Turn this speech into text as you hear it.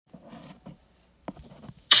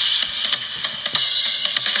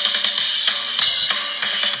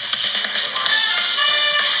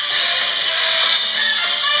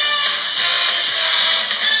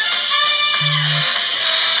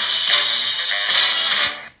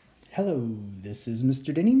Hello, this is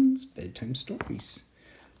Mr. Denning's Bedtime Stories.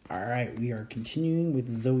 Alright, we are continuing with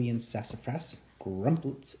Zoey and Sassafras,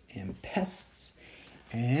 Grumplets and Pests,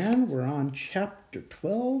 and we're on chapter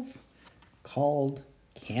 12 called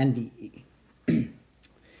Candy.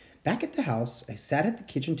 Back at the house, I sat at the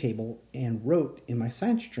kitchen table and wrote in my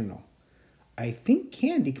science journal, I think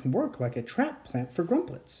candy can work like a trap plant for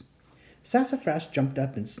Grumplets. Sassafras jumped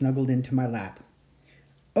up and snuggled into my lap.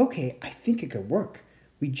 Okay, I think it could work.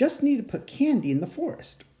 We just need to put candy in the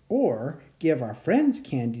forest, or give our friends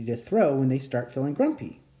candy to throw when they start feeling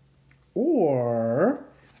grumpy. Or,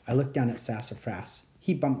 I looked down at Sassafras.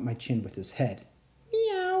 He bumped my chin with his head.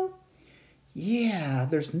 Meow. Yeah,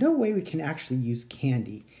 there's no way we can actually use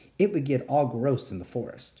candy. It would get all gross in the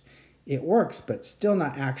forest. It works, but still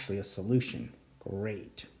not actually a solution.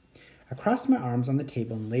 Great. I crossed my arms on the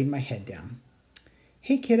table and laid my head down.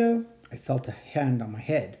 Hey, kiddo. I felt a hand on my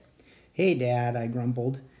head. Hey, Dad, I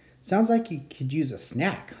grumbled. Sounds like you could use a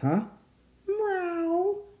snack, huh?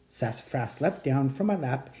 Meow. Sassafras leapt down from my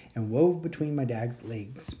lap and wove between my dad's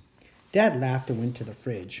legs. Dad laughed and went to the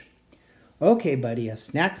fridge. Okay, buddy, a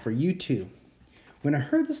snack for you too. When I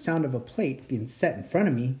heard the sound of a plate being set in front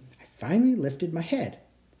of me, I finally lifted my head.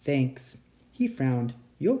 Thanks. He frowned.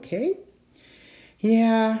 You okay?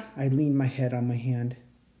 Yeah, I leaned my head on my hand.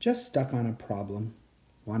 Just stuck on a problem.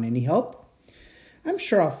 Want any help? I'm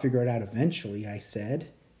sure I'll figure it out eventually, I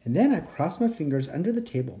said, and then I crossed my fingers under the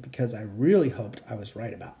table because I really hoped I was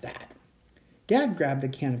right about that. Dad grabbed a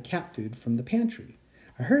can of cat food from the pantry.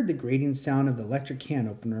 I heard the grating sound of the electric can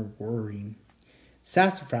opener whirring.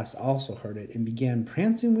 Sassafras also heard it and began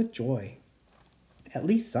prancing with joy. At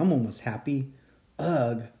least someone was happy.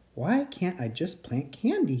 Ugh, why can't I just plant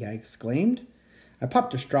candy? I exclaimed. I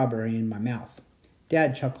popped a strawberry in my mouth.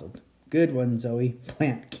 Dad chuckled. Good one, Zoey.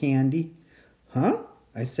 Plant candy. Huh?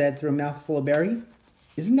 I said through a mouthful of berry.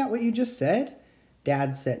 Isn't that what you just said?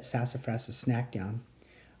 Dad set Sassafras' snack down.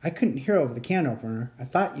 I couldn't hear over the can opener. I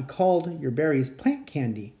thought you called your berries plant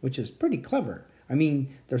candy, which is pretty clever. I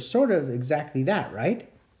mean, they're sort of exactly that, right?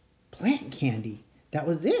 Plant candy. That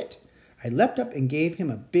was it. I leapt up and gave him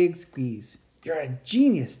a big squeeze. You're a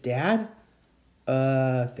genius, Dad.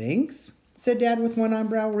 Thanks, said Dad with one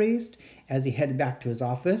eyebrow raised as he headed back to his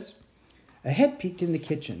office. A head peeked in the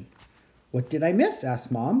kitchen. What did I miss? Asked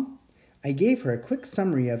Mom. I gave her a quick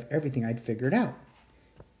summary of everything I'd figured out.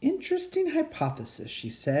 Interesting hypothesis, she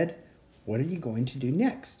said. What are you going to do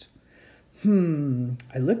next?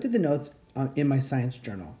 I looked at the notes in my science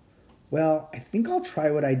journal. Well, I think I'll try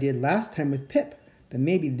what I did last time with Pip, but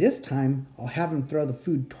maybe this time I'll have him throw the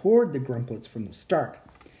food toward the Grumplets from the start.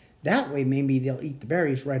 That way maybe they'll eat the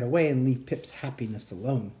berries right away and leave Pip's happiness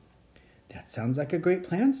alone. That sounds like a great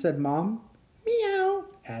plan, said Mom. Meow,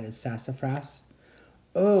 added Sassafras.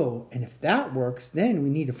 Oh, and if that works, then we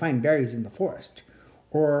need to find berries in the forest.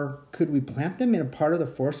 Or could we plant them in a part of the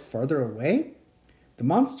forest farther away? The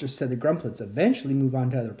monster said the Grumplets eventually move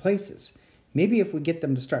on to other places. Maybe if we get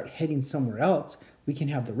them to start heading somewhere else, we can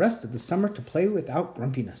have the rest of the summer to play without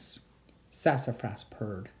grumpiness. Sassafras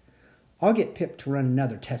purred. I'll get Pip to run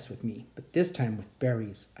another test with me, but this time with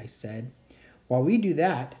berries, I said. While we do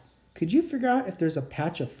that, could you figure out if there's a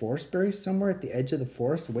patch of forest berries somewhere at the edge of the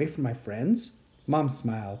forest away from my friends? Mom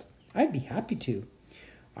smiled. I'd be happy to.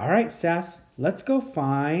 All right, Sass, let's go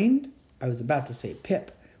find... I was about to say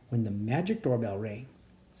Pip when the magic doorbell rang.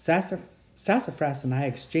 Sassafras and I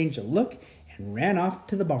exchanged a look and ran off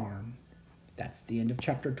to the barn. That's the end of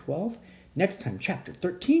chapter 12. Next time, chapter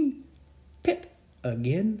 13. Pip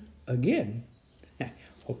again.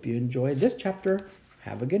 Hope you enjoyed this chapter.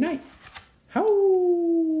 Have a good night.